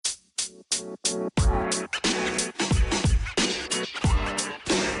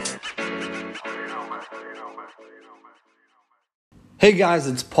Hey guys,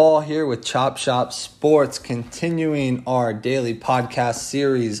 it's Paul here with Chop Shop Sports, continuing our daily podcast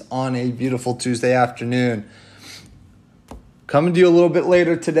series on a beautiful Tuesday afternoon. Coming to you a little bit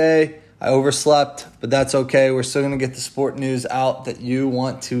later today. I overslept, but that's okay. We're still going to get the sport news out that you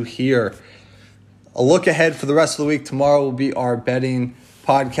want to hear. A look ahead for the rest of the week. Tomorrow will be our betting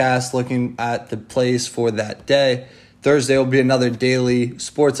podcast, looking at the plays for that day. Thursday will be another daily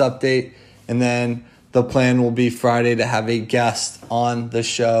sports update, and then the plan will be Friday to have a guest on the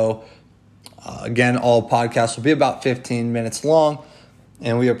show. Again, all podcasts will be about 15 minutes long,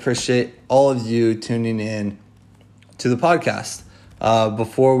 and we appreciate all of you tuning in to the podcast.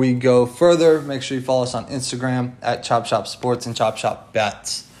 Before we go further, make sure you follow us on Instagram at Chop Shop Sports and Chop Shop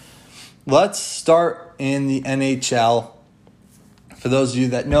Bets. Let's start in the NHL. For those of you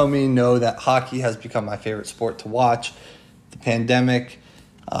that know me, know that hockey has become my favorite sport to watch. The pandemic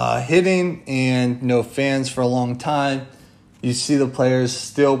hitting and no fans for a long time. You see the players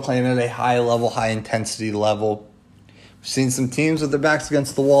still playing at a high level, high intensity level. We've seen some teams with their backs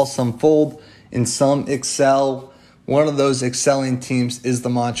against the wall, some fold and some excel. One of those excelling teams is the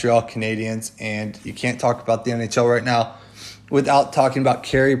Montreal Canadiens, and you can't talk about the NHL right now without talking about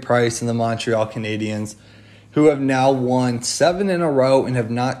Carey Price and the Montreal Canadiens, who have now won 7 in a row and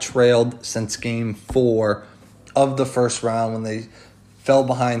have not trailed since Game 4 of the first round when they fell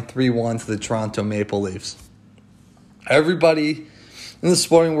behind 3-1 to the Toronto Maple Leafs. Everybody in the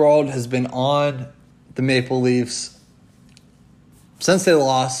sporting world has been on the Maple Leafs since they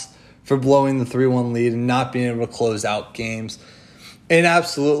lost for blowing the 3-1 lead and not being able to close out games. And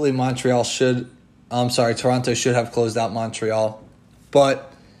absolutely Toronto should have closed out Montreal. But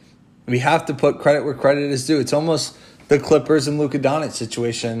we have to put credit where credit is due. It's almost the Clippers and Luka Doncic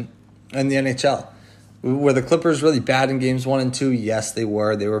situation in the NHL. Were the Clippers really bad in games 1 and 2? Yes, they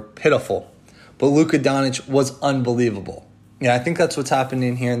were. They were pitiful. But Luka Doncic was unbelievable. Yeah, I think that's what's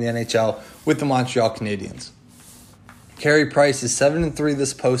happening here in the NHL with the Montreal Canadiens. Carey Price is 7-3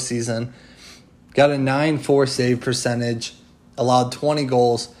 this postseason. Got a 9.4 save percentage. Allowed 20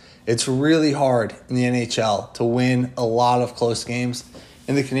 goals. It's really hard in the NHL to win a lot of close games,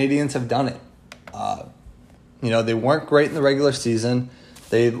 and the Canadiens have done it. They weren't great in the regular season.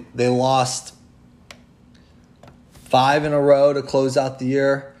 They lost 5 in a row to close out the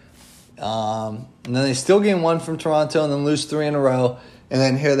year. And then they still gain 1 from Toronto and then lose 3 in a row. And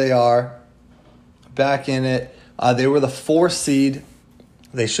then here they are back in it. They were the 4th seed.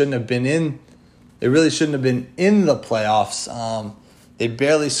 They shouldn't have been in. They really shouldn't have been in the playoffs. They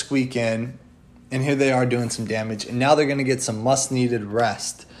barely squeak in. And here they are doing some damage. And now they're going to get some much-needed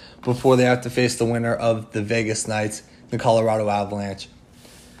rest before they have to face the winner of the Vegas Knights, the Colorado Avalanche.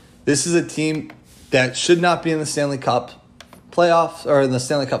 This is a team that should not be in the Stanley Cup playoffs or in the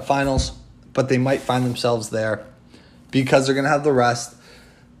Stanley Cup finals, but they might find themselves there because they're going to have the rest.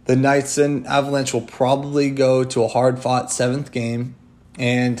 The Knights and Avalanche will probably go to a hard-fought 7th game,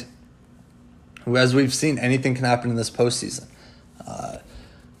 and as we've seen, anything can happen in this postseason.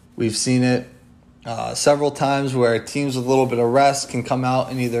 We've seen it several times where teams with a little bit of rest can come out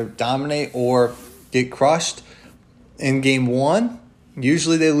and either dominate or get crushed in Game 1.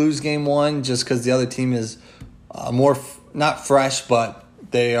 Usually they lose Game 1 just because the other team is not fresh, but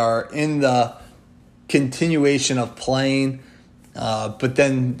they are in the continuation of playing. But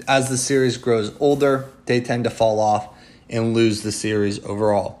then as the series grows older, they tend to fall off and lose the series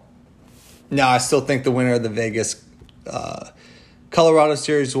overall. Now, I still think the winner of the Vegas Colorado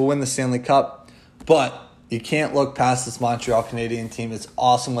series will win the Stanley Cup, but you can't look past this Montreal Canadian team. It's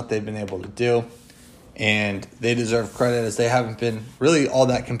awesome what they've been able to do. And they deserve credit as they haven't been really all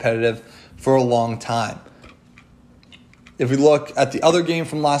that competitive for a long time. If we look at the other game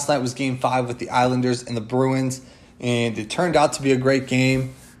from last night, was Game 5 with the Islanders and the Bruins. And it turned out to be a great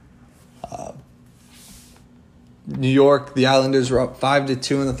game. New York, the Islanders were up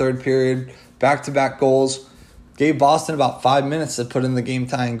 5-2 in the third period. Back-to-back goals. Gave Boston about 5 minutes to put in the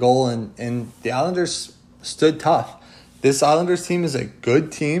game-tying goal. And the Islanders stood tough. This Islanders team is a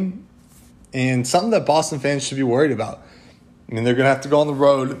good team. And something that Boston fans should be worried about. I mean, they're going to have to go on the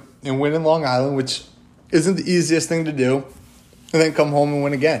road and win in Long Island, which isn't the easiest thing to do, and then come home and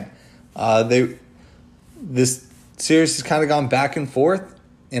win again. This series has kind of gone back and forth,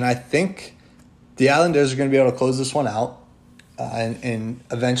 and I think the Islanders are going to be able to close this one out and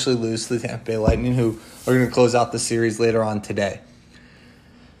eventually lose to the Tampa Bay Lightning, who are going to close out the series later on today.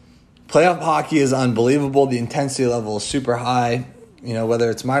 Playoff hockey is unbelievable. The intensity level is super high. Whether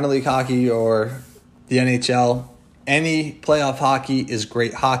it's minor league hockey or the NHL, any playoff hockey is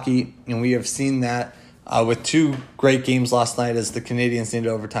great hockey, and we have seen that with two great games last night as the Canadiens needed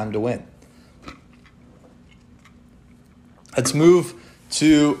overtime to win. Let's move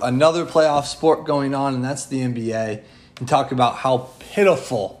to another playoff sport going on, and that's the NBA, and talk about how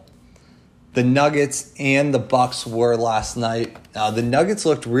pitiful the Nuggets and the Bucks were last night. The Nuggets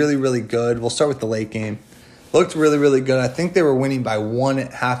looked really, really good. We'll start with the late game. Looked really, really good. I think they were winning by 1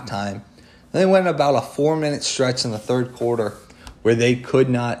 at halftime. Then they went about a 4-minute stretch in the third quarter where they could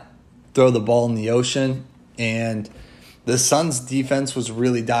not throw the ball in the ocean, and the Suns' defense was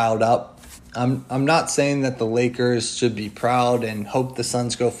really dialed up. I'm not saying that the Lakers should be proud and hope the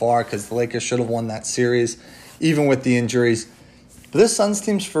Suns go far, because the Lakers should have won that series, even with the injuries. But this Suns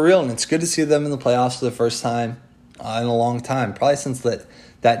team's for real, and it's good to see them in the playoffs for the first time in a long time, probably since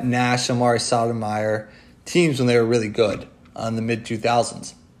that Nash, Amari Stoudemire teams when they were really good in the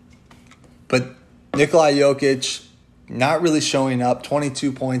mid-2000s. But Nikola Jokic not really showing up,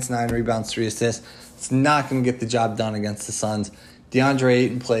 22 points, 9 rebounds, 3 assists. It's not going to get the job done against the Suns. DeAndre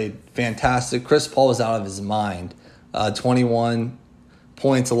Ayton played fantastic. Chris Paul was out of his mind. 21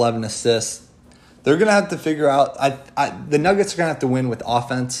 points, 11 assists. They're going to have to figure out the Nuggets are going to have to win with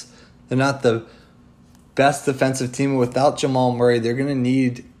offense. They're not the best defensive team. Without Jamal Murray, they're going to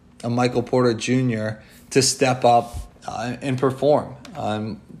need a Michael Porter Jr. to step up and perform.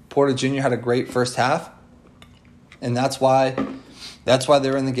 Porter Jr. had a great first half, and that's why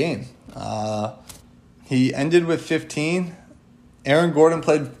they were in the game. He ended with 15. Aaron Gordon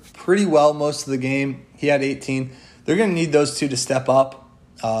played pretty well most of the game. He had 18. They're going to need those two to step up.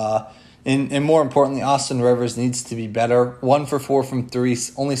 And more importantly, Austin Rivers needs to be better. 1 for 4 from 3,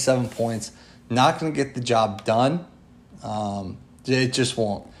 only 7 points. Not going to get the job done. It just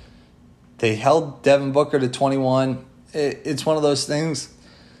won't. They held Devin Booker to 21. It's one of those things.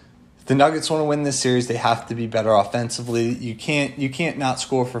 If the Nuggets want to win this series, they have to be better offensively. You can't not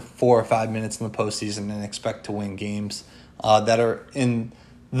score for 4 or 5 minutes in the postseason and expect to win games that are in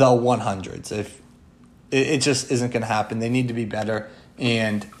the 100s. If it just isn't going to happen, they need to be better.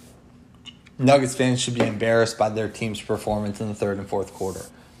 And Nuggets fans should be embarrassed by their team's performance in the third and fourth quarter.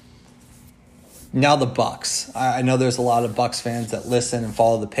 Now the Bucks. I know there's a lot of Bucks fans that listen and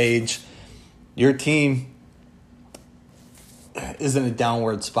follow the page. Your team is in a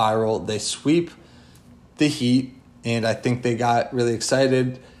downward spiral. They sweep the Heat, and I think they got really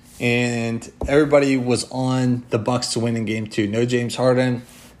excited, and everybody was on the Bucks to win in Game 2. No James Harden.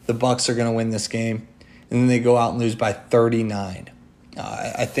 The Bucks are going to win this game, and then they go out and lose by 39.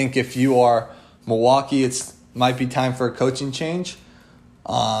 I think if you are Milwaukee, it might be time for a coaching change.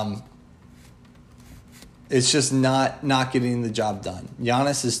 It's just not getting the job done.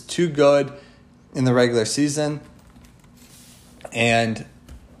 Giannis is too good in the regular season. And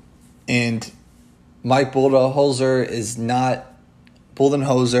Mike Budenholzer is not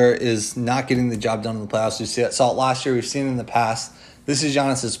getting the job done in the playoffs. We saw it last year. We've seen it in the past. This is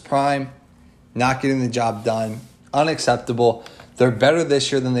Giannis's prime, not getting the job done. Unacceptable. They're better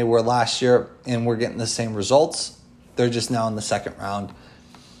this year than they were last year, and we're getting the same results. They're just now in the second round.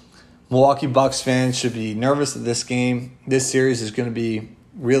 Milwaukee Bucks fans should be nervous of this game. This series is going to be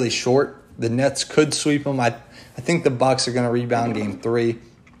really short. The Nets could sweep them. I think the Bucks are going to rebound Game 3.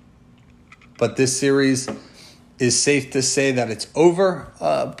 But this series is safe to say that it's over.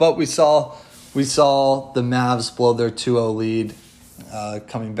 But we saw the Mavs blow their 2-0 lead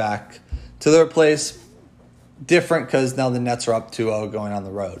coming back to their place. Different because now the Nets are up 2-0 going on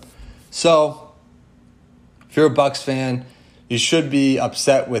the road. So if you're a Bucks fan, you should be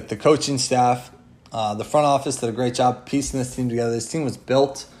upset with the coaching staff. The front office did a great job piecing this team together. This team was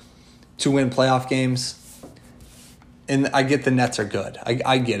built to win playoff games. And I get the Nets are good.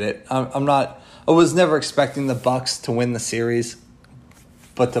 I get it. I was never expecting the Bucks to win the series.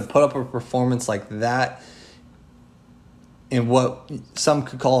 But to put up a performance like that in what some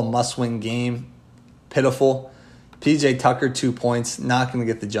could call a must-win game, pitiful. PJ Tucker, 2 points, not going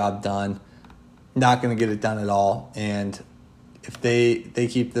to get the job done. Not going to get it done at all. And if they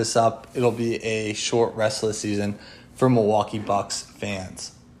keep this up, it'll be a short, restless season for Milwaukee Bucks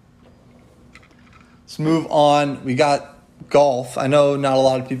fans. Let's move on. We got golf. I know not a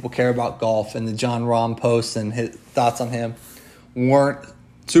lot of people care about golf, and the Jon Rahm post and his thoughts on him weren't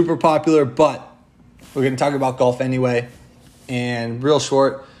super popular, but we're going to talk about golf anyway. And real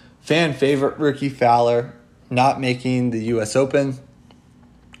short, fan favorite Rickie Fowler not making the U.S. Open.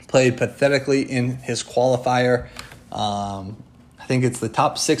 Played pathetically in his qualifier. I think it's the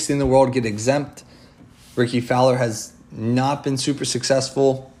top 60 in the world get exempt. Rickie Fowler has not been super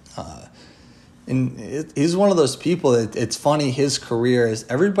successful. And he's one of those people that it's funny, his career is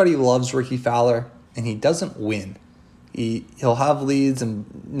everybody loves Rickie Fowler, and he doesn't win. He'll have leads and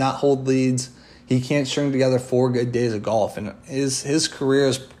not hold leads. He can't string together 4 good days of golf, and his career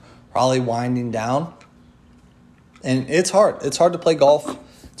is probably winding down. And it's hard. It's hard to play golf.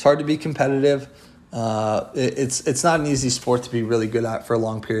 It's hard to be competitive. It's not an easy sport to be really good at for a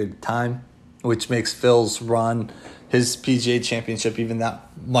long period of time, which makes Phil's run, his PGA Championship, even that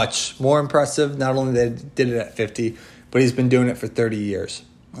much more impressive. Not only that he did it at 50, but he's been doing it for 30 years.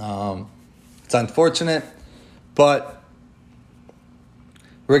 It's unfortunate, but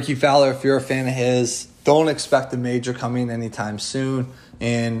Rickie Fowler, if you're a fan of his, don't expect a major coming anytime soon.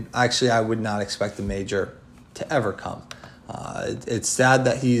 And actually, I would not expect a major to ever come. It's sad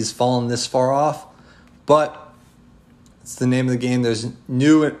that he's fallen this far off, but it's the name of the game. There's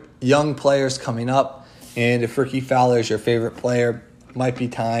new young players coming up, and if Rickie Fowler is your favorite player, it might be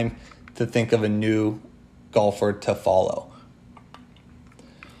time to think of a new golfer to follow.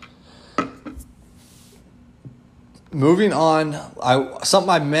 Moving on, something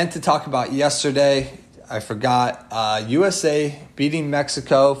I meant to talk about yesterday, I forgot. USA beating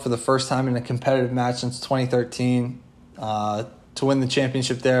Mexico for the first time in a competitive match since 2013 to win the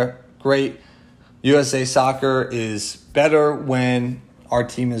championship there. Great. USA Soccer is better when our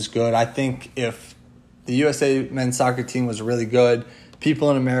team is good. I think if the USA men's soccer team was really good, people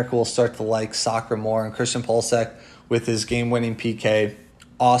in America will start to like soccer more. And Christian Pulisic with his game-winning PK,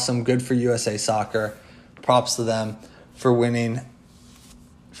 awesome, good for USA Soccer. Props to them for winning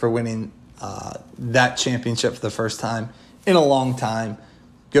that championship for the first time in a long time.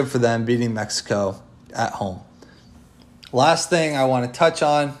 Good for them, beating Mexico at home. Last thing I want to touch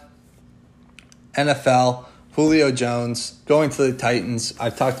on, NFL, Julio Jones going to the Titans.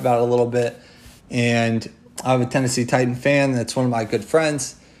 I've talked about it a little bit, and I'm a Tennessee Titan fan. That's one of my good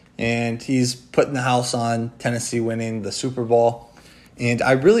friends, and he's putting the house on Tennessee winning the Super Bowl. And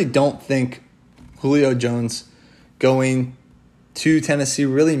I really don't think Julio Jones going to Tennessee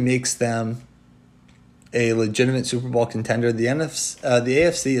really makes them a legitimate Super Bowl contender. The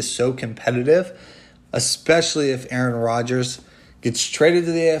AFC is so competitive, especially if Aaron Rodgers gets traded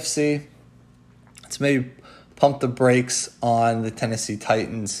to the AFC. Let's maybe pump the brakes on the Tennessee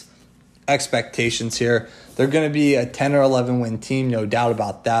Titans' expectations here. They're going to be a 10 or 11 win team, no doubt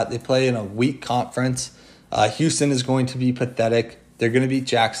about that. They play in a weak conference. Houston is going to be pathetic. They're going to beat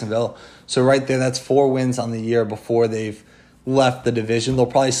Jacksonville. So right there, that's 4 wins on the year before they've left the division. They'll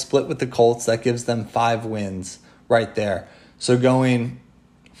probably split with the Colts. That gives them 5 wins right there. So going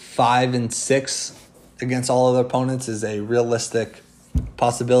 5-6 against all other opponents is a realistic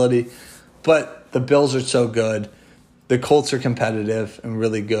possibility. But the Bills are so good. The Colts are competitive and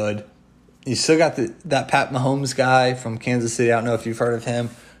really good. You still got that Pat Mahomes guy from Kansas City. I don't know if you've heard of him.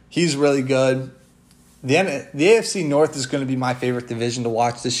 He's really good. The AFC North is going to be my favorite division to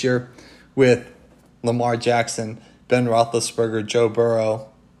watch this year with Lamar Jackson, Ben Roethlisberger, Joe Burrow,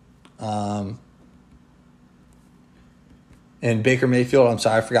 and Baker Mayfield. I'm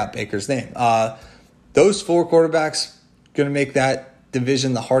sorry, I forgot Baker's name. Those 4 quarterbacks going to make that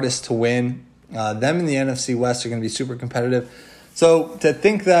division the hardest to win. Them in the NFC West are going to be super competitive. So to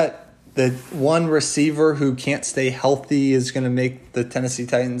think that the one receiver who can't stay healthy is going to make the Tennessee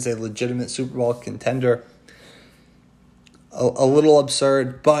Titans a legitimate Super Bowl contender, a little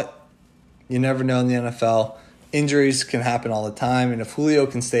absurd, but you never know in the NFL. Injuries can happen all the time, and if Julio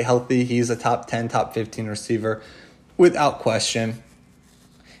can stay healthy, he's a top 10, top 15 receiver without question.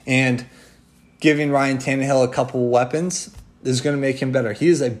 And giving Ryan Tannehill a couple weapons is going to make him better. He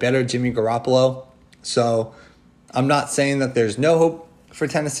is a better Jimmy Garoppolo. So I'm not saying that there's no hope for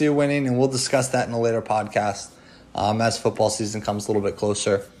Tennessee winning, and we'll discuss that in a later podcast as football season comes a little bit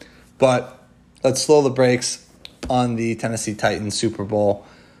closer. But let's slow the brakes on the Tennessee Titans Super Bowl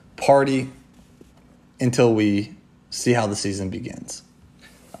party until we see how the season begins.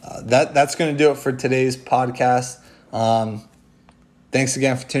 That's going to do it for today's podcast. Thanks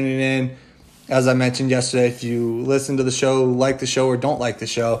again for tuning in. As I mentioned yesterday, if you listen to the show, like the show, or don't like the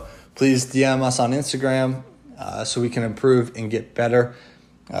show, please DM us on Instagram so we can improve and get better.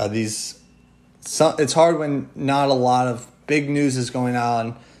 It's hard when not a lot of big news is going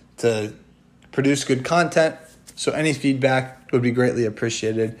on to produce good content. So any feedback would be greatly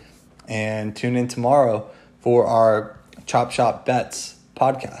appreciated. And tune in tomorrow for our Chop Shop Bets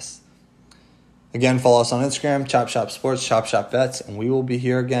podcast. Again, follow us on Instagram, Chop Shop Sports, Chop Shop Bets, and we will be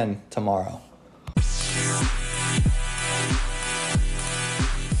here again tomorrow.